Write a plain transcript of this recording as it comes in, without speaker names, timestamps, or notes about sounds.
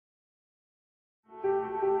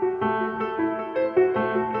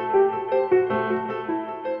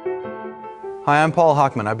Hi, I'm Paul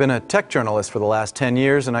Hochman. I've been a tech journalist for the last 10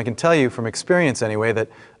 years, and I can tell you from experience anyway that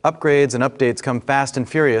upgrades and updates come fast and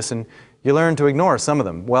furious, and you learn to ignore some of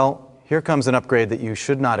them. Well, here comes an upgrade that you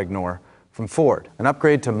should not ignore from Ford, an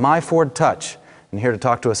upgrade to Myford Touch. And here to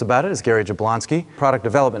talk to us about it is Gary Jablonski, Product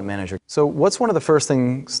Development Manager. So what's one of the first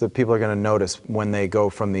things that people are going to notice when they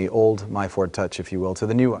go from the old Myford Touch, if you will, to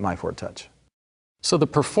the new Myford Touch? So the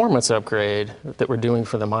performance upgrade that we're doing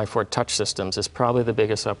for the Myford Touch systems is probably the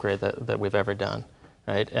biggest upgrade that we've ever done,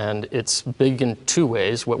 right? And it's big in two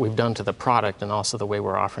ways, what we've done to the product and also the way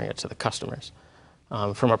we're offering it to the customers.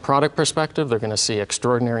 From a product perspective, they're going to see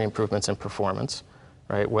extraordinary improvements in performance,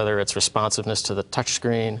 right? Whether it's responsiveness to the touch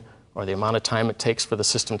screen or the amount of time it takes for the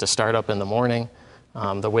system to start up in the morning,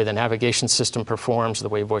 the way the navigation system performs, the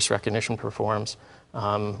way voice recognition performs.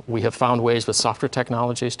 We have found ways with software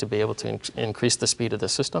technologies to be able to increase the speed of the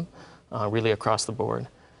system really across the board.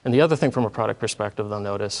 And the other thing from a product perspective they'll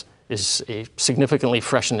notice is a significantly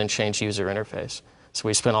freshened and changed user interface. So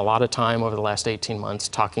we spent a lot of time over the last 18 months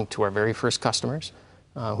talking to our very first customers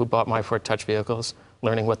who bought Myford Touch vehicles,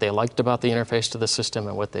 learning what they liked about the interface to the system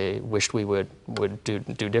and what they wished we would do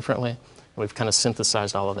differently. And we've kind of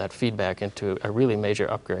synthesized all of that feedback into a really major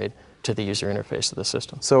upgrade to the user interface of the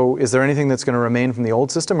system. So is there anything that's going to remain from the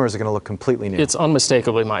old system, or is it going to look completely new? It's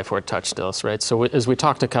unmistakably Myford Touch still, right? So as we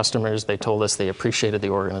talked to customers, they told us they appreciated the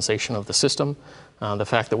organization of the system, the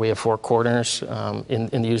fact that we have 4 corners in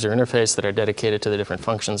the user interface that are dedicated to the different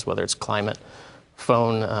functions, whether it's climate,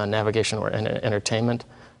 phone, navigation, or entertainment.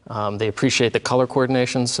 They appreciate the color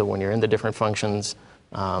coordination, so when you're in the different functions,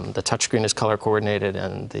 the touchscreen is color coordinated,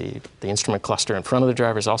 and the instrument cluster in front of the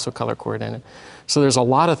driver is also color coordinated. So there's a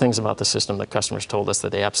lot of things about the system that customers told us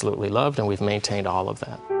that they absolutely loved, and we've maintained all of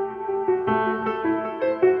that.